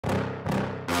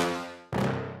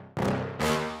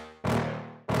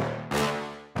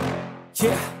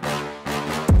Yeah.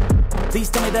 Please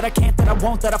tell me that I can't, that I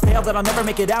won't, that I fail, that I'll never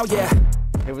make it out, yeah.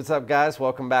 Hey, what's up guys?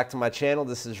 Welcome back to my channel.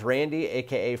 This is Randy,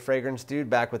 aka Fragrance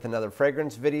Dude, back with another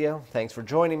fragrance video. Thanks for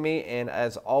joining me, and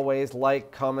as always,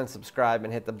 like, comment, subscribe,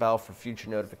 and hit the bell for future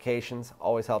notifications.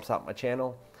 Always helps out my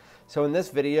channel. So in this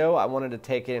video, I wanted to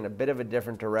take it in a bit of a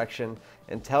different direction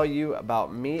and tell you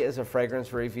about me as a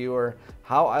fragrance reviewer,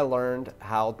 how I learned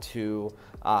how to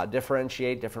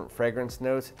differentiate different fragrance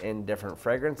notes in different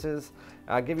fragrances.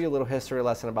 I'll give you a little history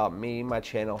lesson about me, my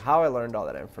channel, how I learned all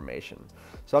that information.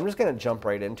 So I'm just gonna jump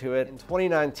right into it. In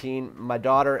 2019, my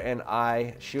daughter and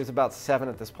I, she was about 7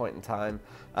 at this point in time,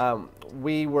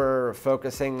 we were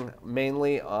focusing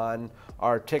mainly on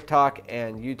our TikTok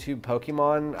and YouTube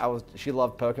Pokemon. She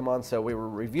loved Pokemon, so we were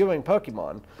reviewing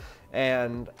Pokemon.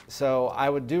 And so I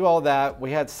would do all that.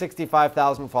 We had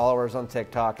 65,000 followers on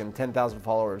TikTok and 10,000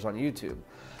 followers on YouTube.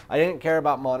 I didn't care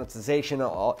about monetization at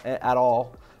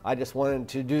all. I just wanted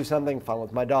to do something fun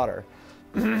with my daughter.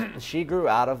 She grew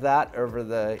out of that over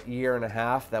the year and a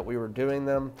half that we were doing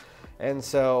them. And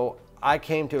so I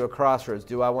came to a crossroads.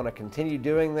 Do I want to continue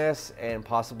doing this and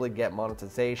possibly get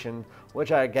monetization,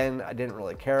 which I didn't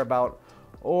really care about,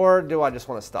 or do I just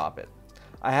want to stop it?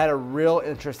 I had a real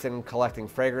interest in collecting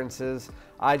fragrances.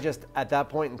 At that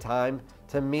point in time,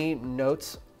 to me,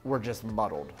 notes were just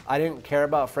muddled. I didn't care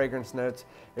about fragrance notes.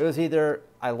 It was either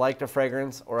I liked a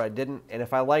fragrance or I didn't, and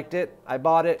if I liked it, I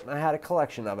bought it, and I had a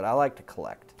collection of it. I like to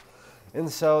collect. And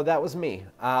so that was me.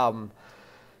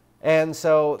 And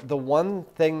so the one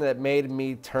thing that made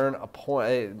me turn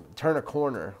a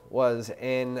corner was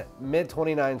in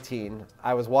mid-2019,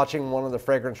 I was watching one of the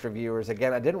fragrance reviewers.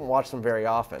 Again, I didn't watch them very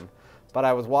often, but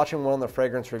I was watching one of the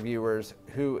fragrance reviewers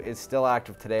who is still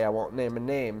active today. I won't name a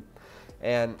name.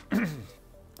 And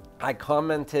I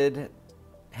commented,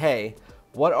 hey,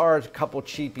 what are a couple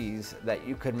cheapies that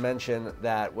you could mention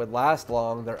that would last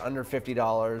long, they're under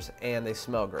 $50, and they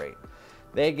smell great?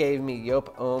 They gave me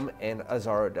Yop Homme and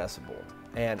Azzaro Decibel.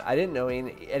 And I didn't know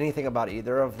anything about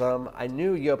either of them. I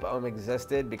knew Yop Homme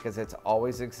existed because it's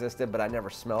always existed, but I never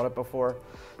smelled it before.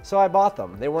 So I bought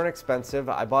them. They weren't expensive.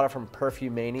 I bought it from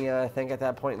Perfumania, I think at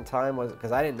that point in time,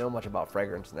 because I didn't know much about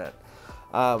fragrance net.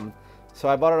 So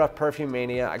I bought it off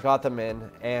Perfumania, I got them in,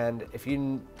 and if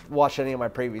you watch any of my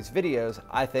previous videos,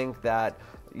 I think that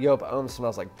Yop Homme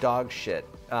smells like dog shit.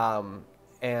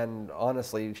 And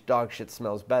honestly, dog shit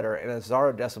smells better, and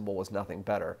Azzaro Decibel was nothing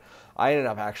better. I ended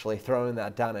up actually throwing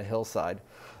that down a hillside.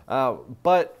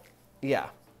 But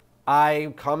yeah,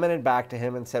 I commented back to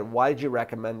him and said, why did you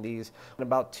recommend these? And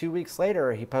about 2 weeks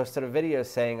later, he posted a video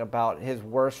saying about his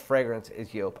worst fragrance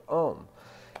is Yop Homme.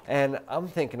 And I'm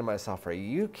thinking to myself, are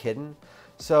you kidding?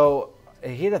 So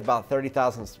he had about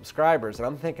 30,000 subscribers, and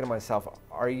I'm thinking to myself,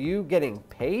 are you getting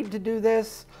paid to do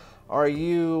this? Are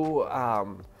you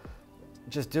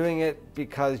just doing it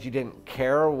because you didn't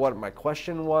care what my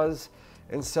question was?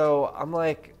 And so I'm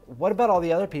like, what about all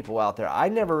the other people out there? I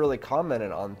never really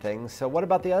commented on things, so what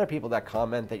about the other people that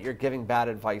comment that you're giving bad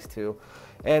advice to?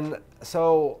 And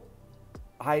so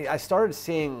I started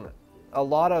seeing a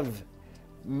lot of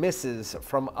misses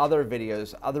from other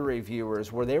videos, other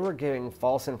reviewers, where they were giving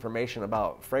false information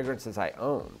about fragrances I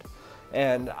owned.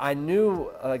 And I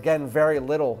knew, again, very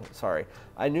little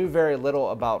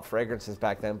about fragrances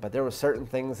back then, but there were certain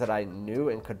things that I knew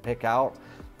and could pick out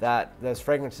that those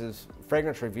fragrance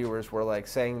reviewers were like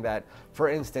saying that, for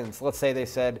instance, let's say they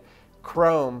said,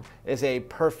 Chrome is a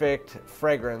perfect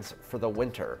fragrance for the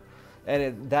winter.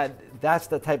 And that's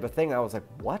the type of thing I was like,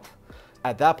 what?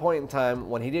 At that point in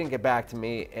time, when he didn't get back to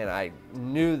me and I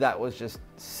knew that was just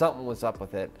something was up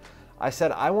with it, I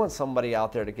said, I want somebody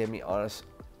out there to give me honest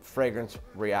fragrance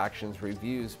reactions,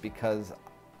 reviews, because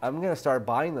I'm gonna start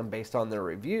buying them based on their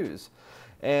reviews.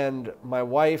 And my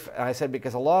wife, I said,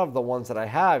 because a lot of the ones that I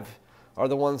have are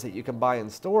the ones that you can buy in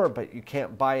store, but you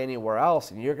can't buy anywhere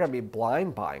else, and you're gonna be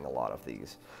blind buying a lot of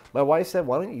these. My wife said,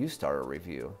 why don't you start a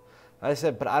review? I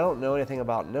said, but I don't know anything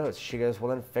about notes. She goes, well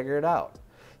then figure it out.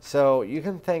 So you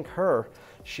can thank her.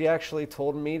 She actually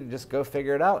told me to just go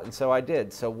figure it out, and so I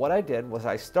did. So what I did was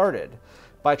I started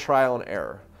by trial and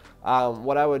error.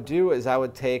 What I would do is I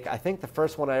would take, I think the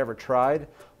first one I ever tried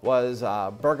was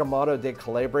Bergamoto di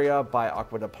Calabria by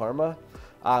Acqua di Parma.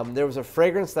 There was a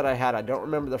fragrance that I had, I don't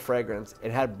remember the fragrance,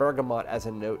 it had bergamot as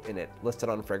a note in it, listed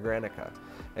on Fragrantica.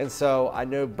 And so I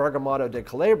know Bergamoto di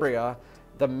Calabria,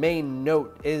 the main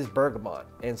note is bergamot.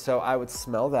 And so I would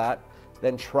smell that,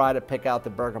 then try to pick out the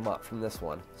bergamot from this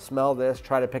one. Smell this,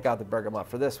 try to pick out the bergamot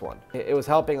for this one. It was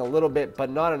helping a little bit, but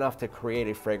not enough to create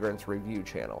a fragrance review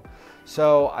channel.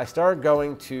 So I started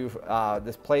going to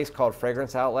this place called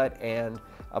Fragrance Outlet and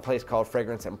a place called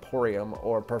Fragrance Emporium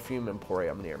or Perfume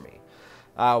Emporium near me.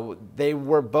 They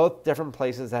were both different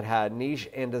places that had niche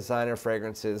and designer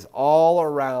fragrances all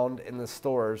around in the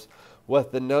stores,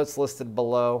 with the notes listed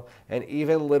below, and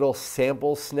even little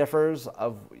sample sniffers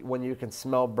of when you can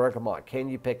smell bergamot. Can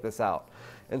you pick this out?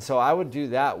 And so I would do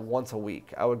that once a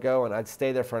week. I would go and I'd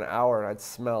stay there for an hour, and I'd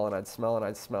smell and I'd smell and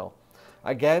I'd smell.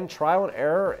 Again, trial and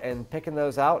error, and picking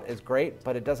those out is great,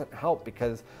 but it doesn't help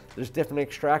because there's different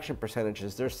extraction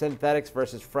percentages. There's synthetics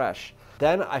versus fresh.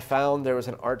 Then I found there was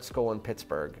an art school in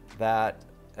Pittsburgh that,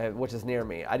 which is near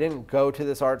me. I didn't go to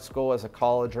this art school as a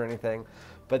college or anything,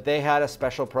 but they had a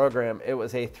special program. It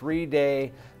was a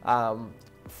 3-day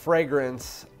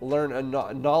fragrance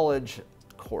knowledge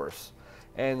course.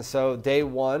 And so day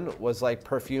 1 was like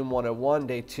Perfume 101.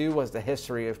 Day 2 was the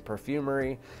history of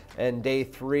perfumery. And day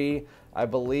 3, I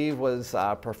believe, was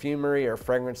perfumery or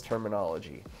fragrance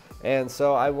terminology. And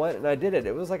so I went and I did it.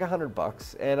 It was like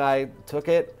 $100, and I took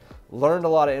it, learned a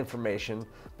lot of information,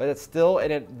 but it's still,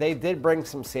 they did bring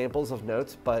some samples of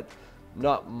notes, but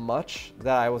not much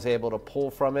that I was able to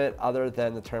pull from it other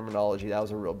than the terminology. That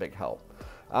was a real big help.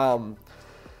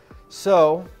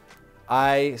 So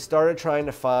I started trying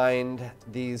to find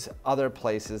these other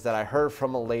places that I heard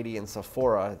from a lady in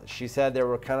Sephora. She said they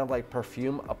were kind of like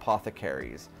perfume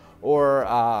apothecaries, or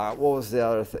what was the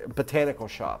other thing? Botanical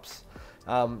shops.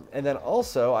 And then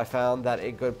also I found that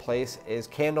a good place is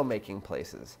candle making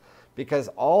places, because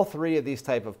all 3 of these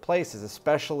type of places,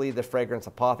 especially the fragrance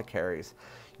apothecaries,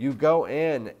 you go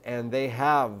in and they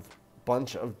have a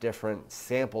bunch of different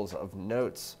samples of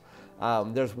notes.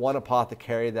 There's one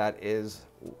apothecary that is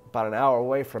about an hour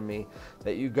away from me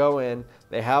that you go in,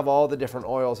 they have all the different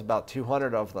oils, about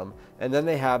 200 of them, and then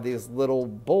they have these little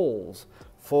bowls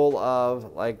full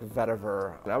of like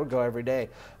vetiver. And I would go every day.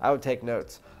 I would take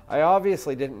notes. I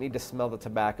obviously didn't need to smell the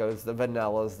tobaccos, the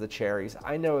vanillas, the cherries.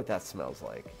 I know what that smells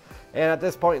like. And at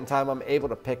this point in time, I'm able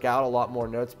to pick out a lot more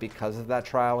notes because of that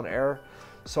trial and error.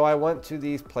 So I went to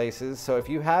these places. So if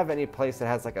you have any place that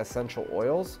has like essential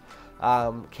oils,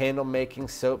 candle making,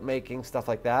 soap making, stuff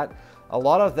like that, a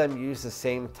lot of them use the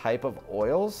same type of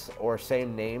oils or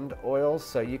same named oils,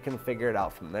 so you can figure it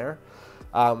out from there.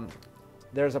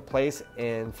 There's a place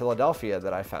in Philadelphia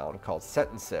that I found called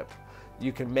Scent and Sip.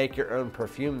 You can make your own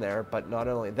perfume there, but not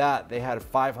only that, they had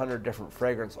 500 different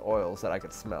fragrance oils that I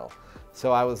could smell.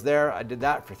 So I was there, I did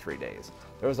that for 3 days.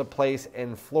 There was a place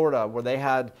in Florida where they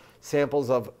had samples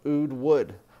of oud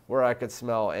wood where I could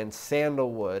smell, and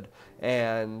sandalwood,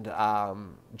 and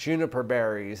juniper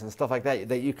berries and stuff like that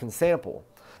that you can sample.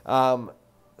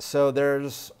 So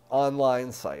there's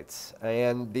online sites,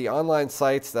 and the online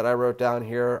sites that I wrote down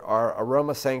here are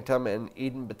Aroma Sanctum and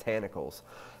Eden Botanicals.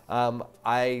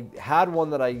 I had one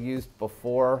that I used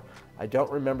before. I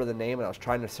don't remember the name, and I was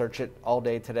trying to search it all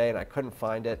day today and I couldn't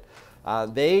find it.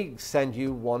 They send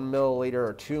you 1 milliliter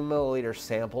or 2 milliliter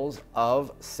samples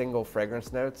of single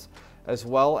fragrance notes, as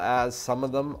well as some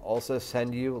of them also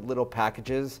send you little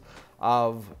packages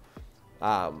of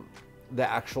the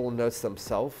actual notes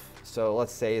themselves. So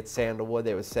let's say it's sandalwood,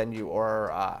 they would send you,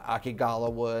 or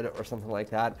akigala wood or something like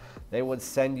that. They would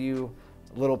send you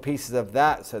little pieces of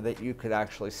that so that you could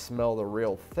actually smell the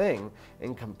real thing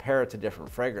and compare it to different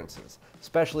fragrances.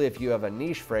 Especially if you have a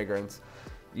niche fragrance,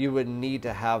 you would need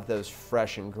to have those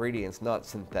fresh ingredients, not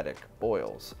synthetic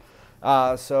oils.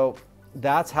 So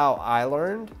that's how I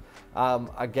learned.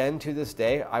 Again, to this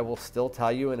day, I will still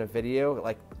tell you in a video,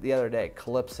 like the other day,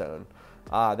 Calypsone.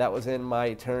 That was in my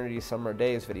Eternity Summer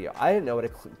Days video. I didn't know what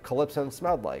a Calypsone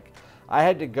smelled like. I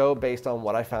had to go based on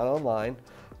what I found online,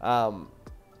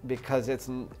 because it's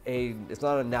not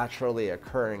a naturally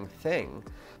occurring thing.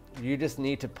 You just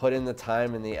need to put in the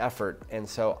time and the effort. And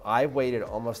so I waited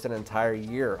almost an entire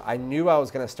year. I knew I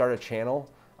was going to start a channel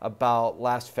about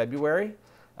last February.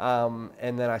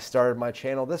 And then I started my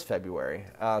channel this February.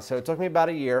 So it took me about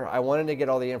a year. I wanted to get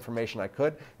all the information I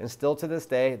could, and still to this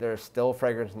day, there's still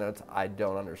fragrance notes I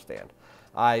don't understand.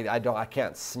 I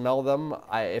can't smell them.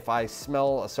 If I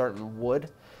smell a certain wood,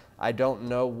 I don't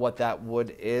know what that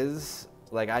wood is.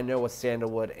 Like, I know what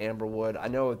sandalwood, amberwood, I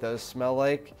know what those smell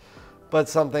like, but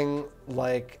something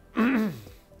like Gaiac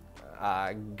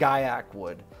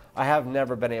wood, I have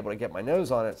never been able to get my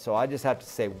nose on it, so I just have to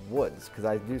say woods, because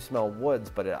I do smell woods,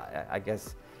 but I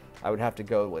guess I would have to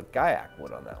go with Gaiac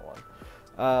wood on that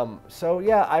one. So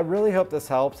yeah, I really hope this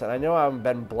helps, and I know I've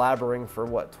been blabbering for,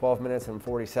 what, 12 minutes and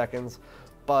 40 seconds,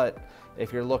 but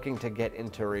if you're looking to get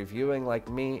into reviewing like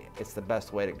me, it's the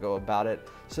best way to go about it,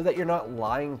 so that you're not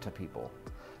lying to people.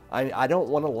 I don't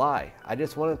want to lie. I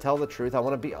just want to tell the truth. I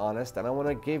want to be honest, and I want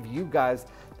to give you guys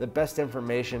the best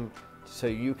information so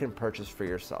you can purchase for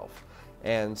yourself.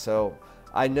 And so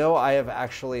I know I have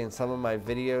actually in some of my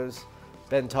videos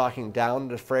been talking down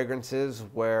to fragrances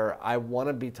where I want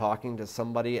to be talking to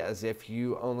somebody as if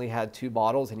you only had 2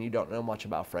 bottles and you don't know much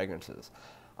about fragrances.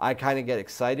 I kind of get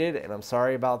excited, and I'm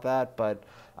sorry about that, but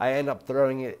I end up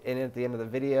throwing it in at the end of the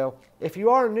video. If you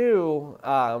are new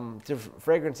to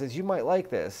fragrances, you might like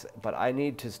this, but I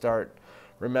need to start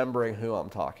remembering who I'm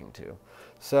talking to.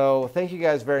 So thank you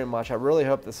guys very much. I really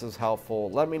hope this is helpful.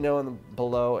 Let me know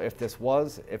below if this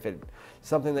was, if it's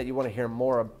something that you want to hear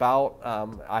more about.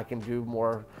 I can do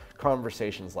more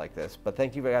conversations like this. But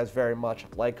thank you guys very much.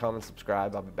 Like, comment,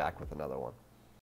 subscribe. I'll be back with another one.